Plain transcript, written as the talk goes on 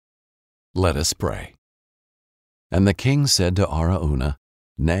Let us pray. And the king said to Araunah,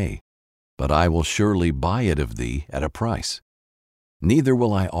 Nay, but I will surely buy it of thee at a price. Neither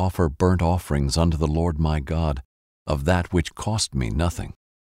will I offer burnt offerings unto the Lord my God of that which cost me nothing.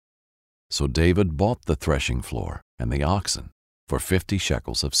 So David bought the threshing floor and the oxen for 50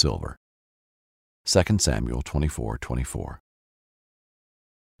 shekels of silver. 2 Samuel 24:24.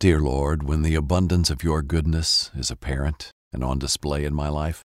 Dear Lord, when the abundance of your goodness is apparent and on display in my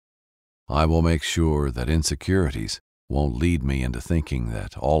life, I will make sure that insecurities won't lead me into thinking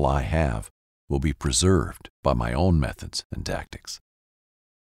that all I have will be preserved by my own methods and tactics.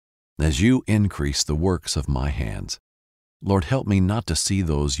 As you increase the works of my hands, Lord, help me not to see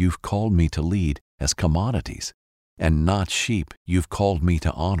those you've called me to lead as commodities and not sheep you've called me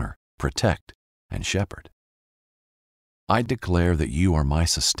to honor, protect, and shepherd. I declare that you are my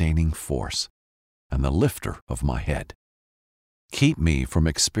sustaining force and the lifter of my head. Keep me from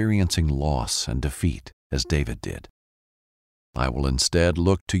experiencing loss and defeat as David did. I will instead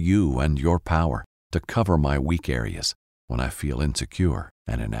look to you and your power to cover my weak areas when I feel insecure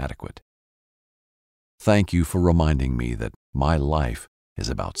and inadequate. Thank you for reminding me that my life is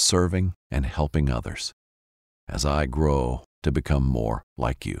about serving and helping others as I grow to become more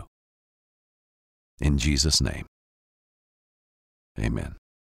like you. In Jesus' name, amen.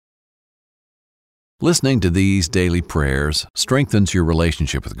 Listening to these daily prayers strengthens your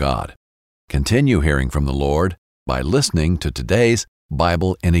relationship with God. Continue hearing from the Lord by listening to today's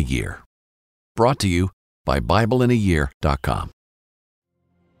Bible in a Year. Brought to you by BibleInAYear.com.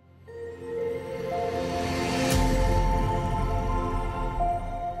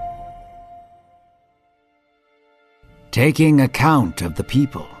 Taking account of the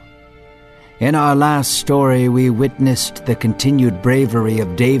people. In our last story, we witnessed the continued bravery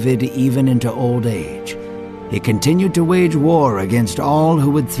of David even into old age. He continued to wage war against all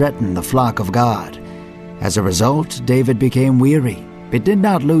who would threaten the flock of God. As a result, David became weary, but did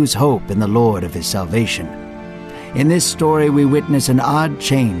not lose hope in the Lord of his salvation. In this story, we witness an odd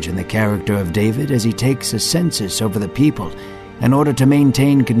change in the character of David as he takes a census over the people in order to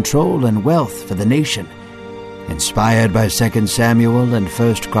maintain control and wealth for the nation. Inspired by 2 Samuel and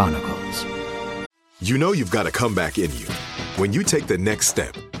 1 Chronicles. You know you've got a comeback in you. When you take the next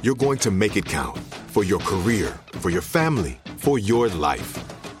step, you're going to make it count. For your career, for your family, for your life.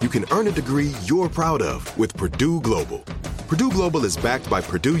 You can earn a degree you're proud of with Purdue Global. Purdue Global is backed by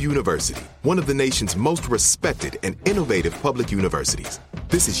Purdue University, one of the nation's most respected and innovative public universities.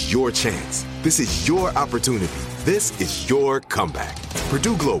 This is your chance. This is your opportunity. This is your comeback.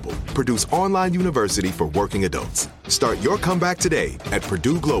 Purdue Global, Purdue's online university for working adults. Start your comeback today at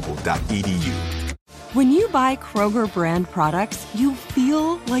purdueglobal.edu. When you buy Kroger brand products, you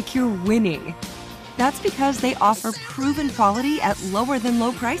feel like you're winning. That's because they offer proven quality at lower than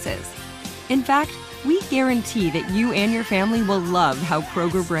low prices. In fact, we guarantee that you and your family will love how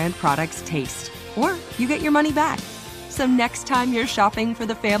Kroger brand products taste, or you get your money back. So next time you're shopping for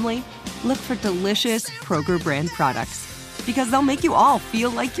the family, look for delicious Kroger brand products, because they'll make you all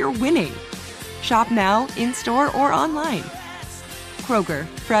feel like you're winning. Shop now, in-store, or online. Kroger,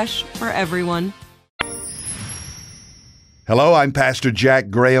 fresh for everyone. Hello, I'm Pastor Jack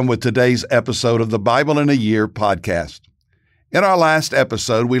Graham with today's episode of the Bible in a Year podcast. In our last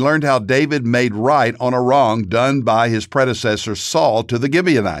episode, we learned how David made right on a wrong done by his predecessor Saul to the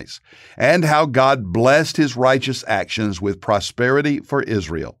Gibeonites, and how God blessed his righteous actions with prosperity for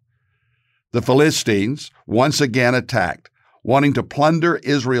Israel. The Philistines once again attacked, wanting to plunder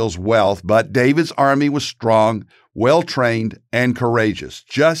Israel's wealth, but David's army was strong, well-trained, and courageous,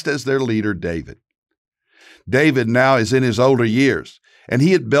 just as their leader David. David now is in his older years, and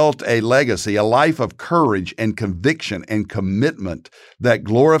he had built a legacy, a life of courage and conviction and commitment that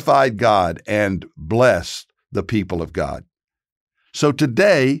glorified God and blessed the people of God. So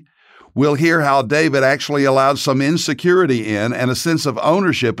today, we'll hear how David actually allowed some insecurity in and a sense of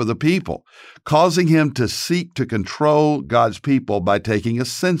ownership of the people, causing him to seek to control God's people by taking a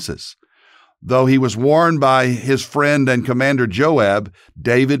census. Though he was warned by his friend and commander Joab,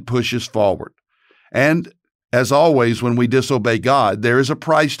 David pushes forward. And as always, when we disobey God, there is a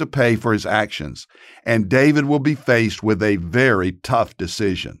price to pay for his actions, and David will be faced with a very tough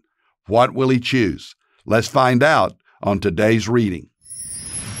decision. What will he choose? Let's find out on today's reading.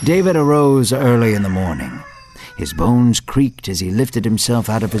 David arose early in the morning. His bones creaked as he lifted himself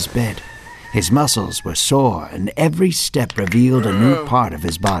out of his bed. His muscles were sore, and every step revealed a new part of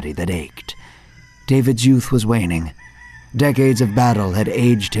his body that ached. David's youth was waning. Decades of battle had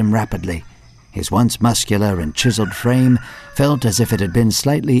aged him rapidly. His once muscular and chiseled frame felt as if it had been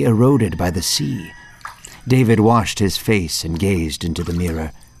slightly eroded by the sea. David washed his face and gazed into the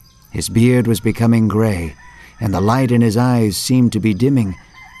mirror. His beard was becoming gray, and the light in his eyes seemed to be dimming.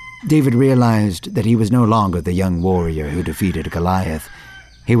 David realized that he was no longer the young warrior who defeated Goliath.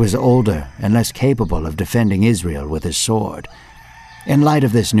 He was older and less capable of defending Israel with his sword. In light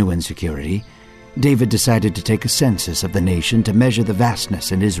of this new insecurity, David decided to take a census of the nation to measure the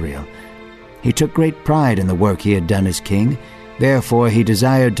vastness in Israel. He took great pride in the work he had done as king. Therefore, he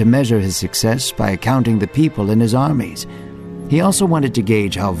desired to measure his success by counting the people in his armies. He also wanted to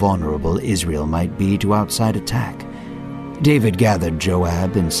gauge how vulnerable Israel might be to outside attack. David gathered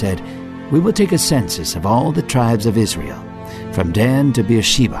Joab and said, "We will take a census of all the tribes of Israel, from Dan to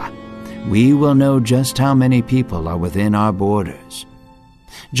Beersheba. We will know just how many people are within our borders."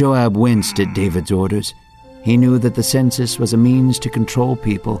 Joab winced at David's orders. He knew that the census was a means to control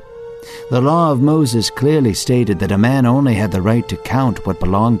people. The law of Moses clearly stated that a man only had the right to count what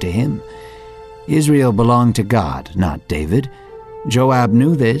belonged to him. Israel belonged to God, not David. Joab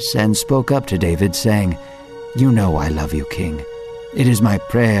knew this and spoke up to David, saying, "You know I love you, King. It is my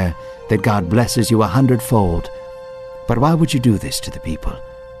prayer that God blesses you 100-fold. But why would you do this to the people?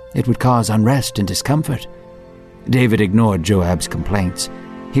 It would cause unrest and discomfort." David ignored Joab's complaints.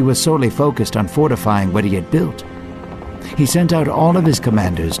 He was solely focused on fortifying what he had built. He sent out all of his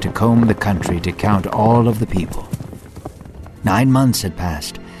commanders to comb the country to count all of the people. 9 months had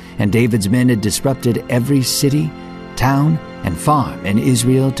passed, and David's men had disrupted every city, town, and farm in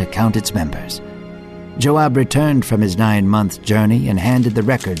Israel to count its members. Joab returned from his 9-month journey and handed the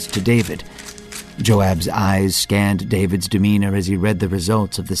records to David. Joab's eyes scanned David's demeanor as he read the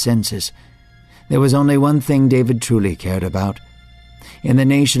results of the census. There was only one thing David truly cared about. In the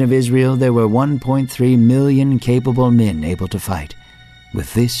nation of Israel, there were 1.3 million capable men able to fight.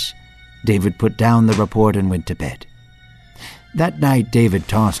 With this, David put down the report and went to bed. That night, David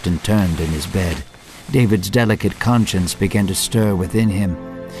tossed and turned in his bed. David's delicate conscience began to stir within him.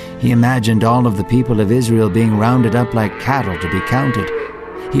 He imagined all of the people of Israel being rounded up like cattle to be counted.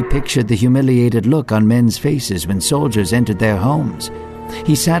 He pictured the humiliated look on men's faces when soldiers entered their homes.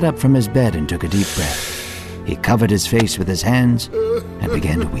 He sat up from his bed and took a deep breath. He covered his face with his hands and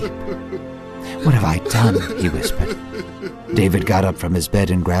began to weep. "What have I done?" he whispered. David got up from his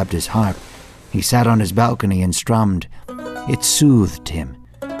bed and grabbed his harp. He sat on his balcony and strummed. It soothed him.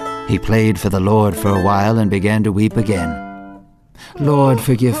 He played for the Lord for a while and began to weep again. "Lord,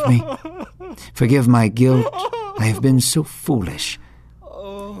 forgive me. Forgive my guilt. I have been so foolish."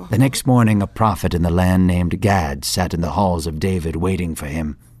 The next morning, a prophet in the land named Gad sat in the halls of David waiting for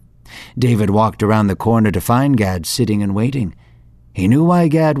him. David walked around the corner to find Gad sitting and waiting. He knew why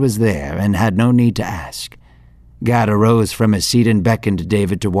Gad was there and had no need to ask. Gad arose from his seat and beckoned to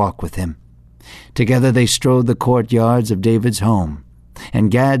David to walk with him. Together they strode the courtyards of David's home,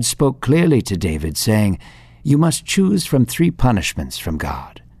 and Gad spoke clearly to David, saying, "You must choose from 3 punishments from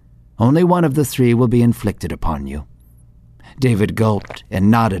God. Only one of the 3 will be inflicted upon you." David gulped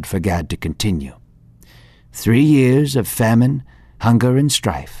and nodded for Gad to continue. 3 years of famine, hunger, and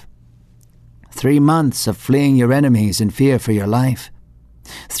strife. 3 months of fleeing your enemies in fear for your life.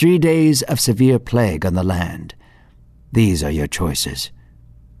 3 days of severe plague on the land. These are your choices.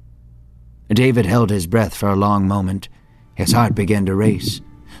 David held his breath for a long moment. His heart began to race.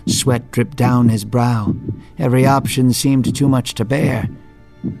 Sweat dripped down his brow. Every option seemed too much to bear.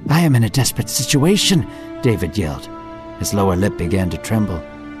 "I am in a desperate situation," David yelled. His lower lip began to tremble,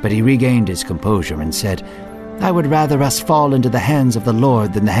 but he regained his composure and said, "I would rather us fall into the hands of the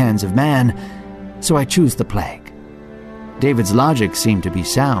Lord than the hands of man, so I choose the plague." David's logic seemed to be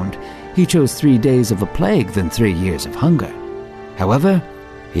sound. He chose 3 days of a plague than 3 years of hunger. However,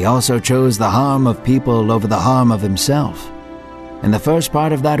 he also chose the harm of people over the harm of himself. In the first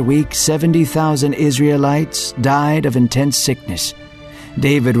part of that week, 70,000 Israelites died of intense sickness.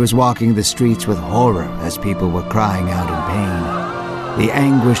 David was walking the streets with horror as people were crying out in pain. The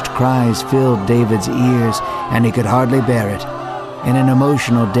anguished cries filled David's ears, and he could hardly bear it. In an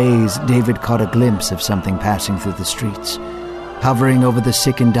emotional daze, David caught a glimpse of something passing through the streets. Hovering over the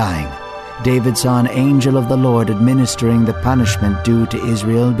sick and dying, David saw an angel of the Lord administering the punishment due to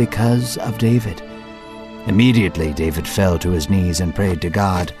Israel because of David. Immediately, David fell to his knees and prayed to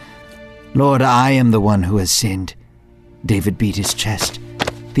God. "Lord, I am the one who has sinned." David beat his chest.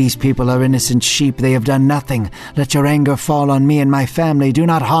 "These people are innocent sheep. They have done nothing. Let your anger fall on me and my family. Do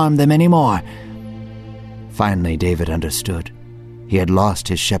not harm them anymore." Finally, David understood. He had lost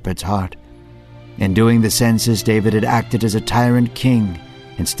his shepherd's heart. In doing the census, David had acted as a tyrant king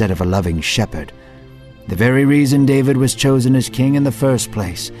instead of a loving shepherd. The very reason David was chosen as king in the first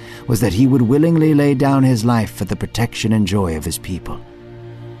place was that he would willingly lay down his life for the protection and joy of his people.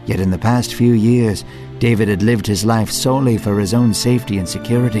 Yet in the past few years, David had lived his life solely for his own safety and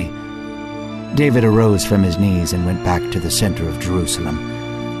security. David arose from his knees and went back to the center of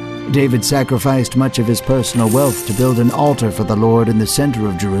Jerusalem. David sacrificed much of his personal wealth to build an altar for the Lord in the center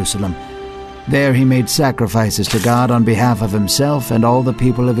of Jerusalem. There he made sacrifices to God on behalf of himself and all the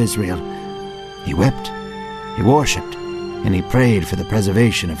people of Israel. He wept, he worshipped, and he prayed for the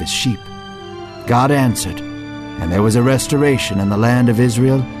preservation of his sheep. God answered, and there was a restoration in the land of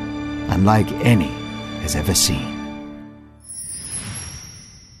Israel unlike any has ever seen.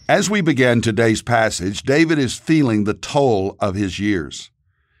 As we begin today's passage, David is feeling the toll of his years.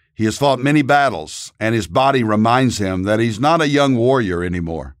 He has fought many battles, and his body reminds him that he's not a young warrior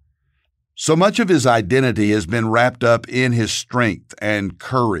anymore. So much of his identity has been wrapped up in his strength and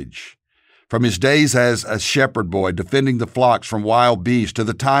courage. From his days as a shepherd boy defending the flocks from wild beasts to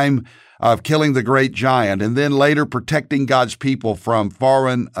the time of killing the great giant, and then later protecting God's people from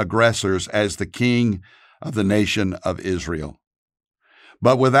foreign aggressors as the king of the nation of Israel.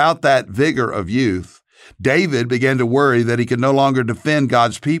 But without that vigor of youth, David began to worry that he could no longer defend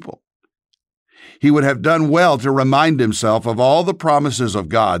God's people. He would have done well to remind himself of all the promises of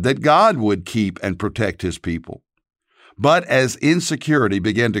God, that God would keep and protect his people. But as insecurity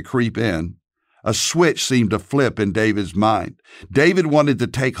began to creep in, a switch seemed to flip in David's mind. David wanted to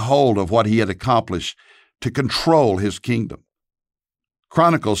take hold of what he had accomplished to control his kingdom.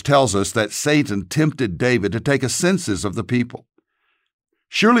 Chronicles tells us that Satan tempted David to take a census of the people.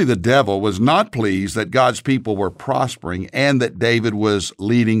 Surely the devil was not pleased that God's people were prospering and that David was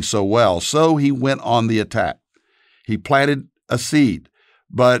leading so well, so he went on the attack. He planted a seed,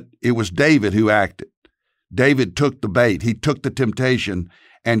 but it was David who acted. David took the bait, he took the temptation,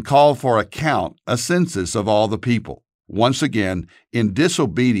 and called for a count, a census of all the people, once again in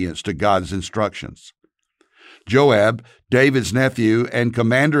disobedience to God's instructions. Joab, David's nephew and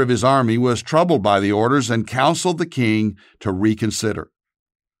commander of his army, was troubled by the orders and counseled the king to reconsider.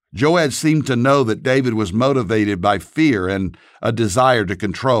 Joab seemed to know that David was motivated by fear and a desire to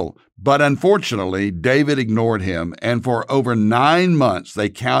control. But unfortunately, David ignored him, and for over 9 months they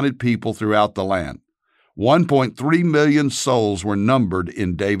counted people throughout the land. 1.3 million souls were numbered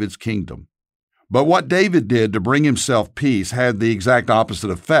in David's kingdom. But what David did to bring himself peace had the exact opposite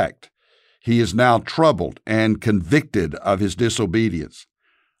effect. He is now troubled and convicted of his disobedience.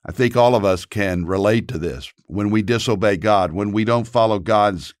 I think all of us can relate to this. When we disobey God, when we don't follow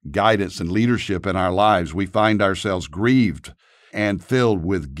God's guidance and leadership in our lives, we find ourselves grieved and filled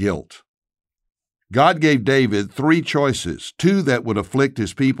with guilt. God gave David 3 choices, 2 that would afflict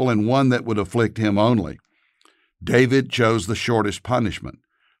his people and 1 that would afflict him only. David chose the shortest punishment,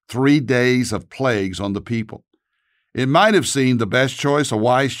 3 days of plagues on the people. It might have seemed the best choice, a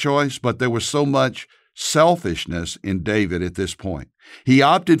wise choice, but there was so much selfishness in David at this point. He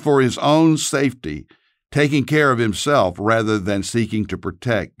opted for his own safety, taking care of himself rather than seeking to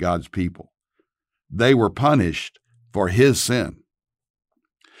protect God's people. They were punished for his sin.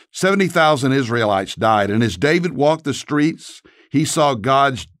 70,000 Israelites died, and as David walked the streets, he saw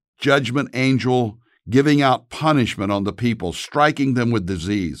God's judgment angel giving out punishment on the people, striking them with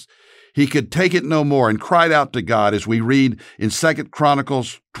disease. He could take it no more and cried out to God, as we read in 2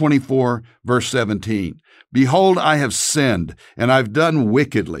 Chronicles 24, verse 17. Behold, I have sinned, and I've done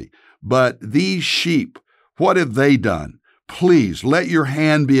wickedly. But these sheep, what have they done? Please let your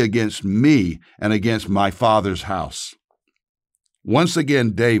hand be against me and against my father's house. Once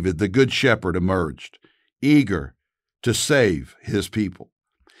again, David, the good shepherd, emerged, eager to save his people.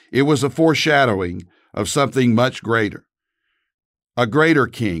 It was a foreshadowing of something much greater, a greater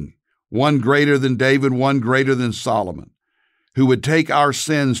king, one greater than David, one greater than Solomon, who would take our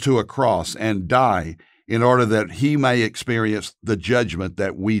sins to a cross and die in order that he may experience the judgment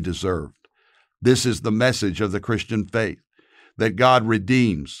that we deserved. This is the message of the Christian faith, that God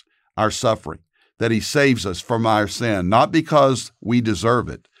redeems our suffering, that he saves us from our sin, not because we deserve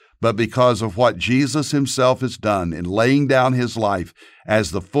it, but because of what Jesus himself has done in laying down his life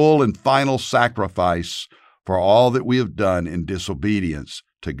as the full and final sacrifice for all that we have done in disobedience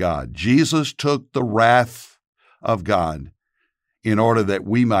to God. Jesus took the wrath of God in order that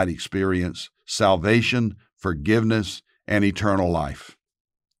we might experience salvation, forgiveness, and eternal life.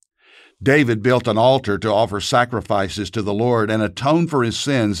 David built an altar to offer sacrifices to the Lord and atone for his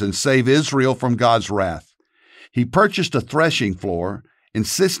sins and save Israel from God's wrath. He purchased a threshing floor,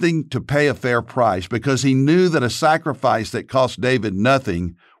 insisting to pay a fair price because he knew that a sacrifice that cost David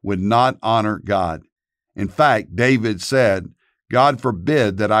nothing would not honor God. In fact, David said, God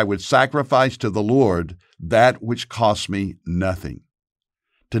forbid that I would sacrifice to the Lord that which costs me nothing.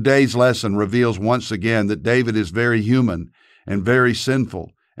 Today's lesson reveals once again that David is very human and very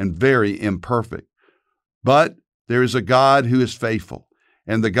sinful and very imperfect. But there is a God who is faithful,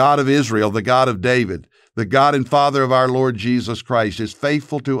 And the God of Israel, the God of David, the God and Father of our Lord Jesus Christ is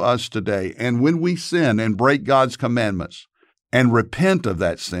faithful to us today. And when we sin and break God's commandments and repent of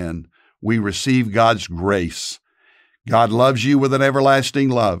that sin, we receive God's grace. God loves you with an everlasting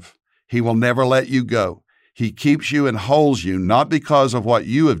love. He will never let you go. He keeps you and holds you, not because of what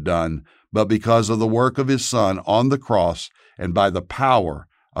you have done, but because of the work of His Son on the cross and by the power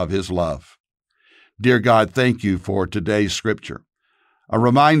of His love. Dear God, thank you for today's scripture. A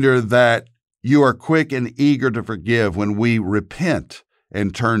reminder that you are quick and eager to forgive when we repent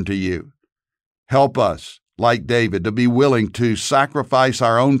and turn to you. Help us, like David, to be willing to sacrifice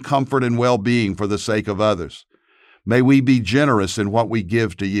our own comfort and well-being for the sake of others. May we be generous in what we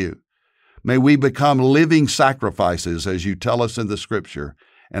give to you. May we become living sacrifices, as you tell us in the scripture,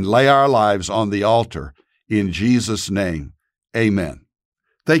 and lay our lives on the altar. In Jesus' name, amen.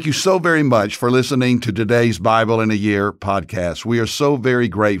 Thank you so very much for listening to today's Bible in a Year podcast. We are so very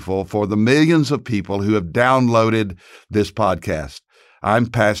grateful for the millions of people who have downloaded this podcast. I'm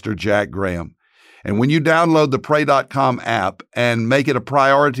Pastor Jack Graham. And when you download the Pray.com app and make it a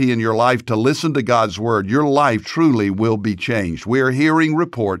priority in your life to listen to God's Word, your life truly will be changed. We are hearing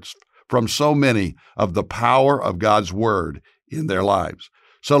reports from so many of the power of God's Word in their lives.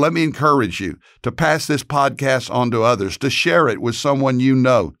 So let me encourage you to pass this podcast on to others, to share it with someone you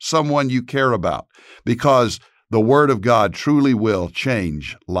know, someone you care about, because the Word of God truly will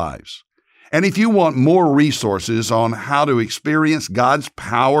change lives. And if you want more resources on how to experience God's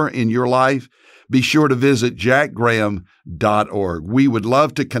power in your life, be sure to visit jackgraham.org. We would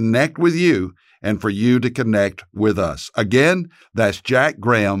love to connect with you and for you to connect with us. Again, that's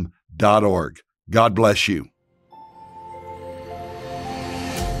jackgraham.org. God bless you.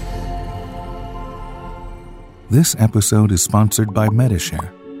 This episode is sponsored by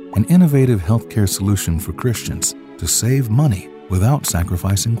Medishare, an innovative healthcare solution for Christians to save money without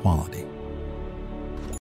sacrificing quality.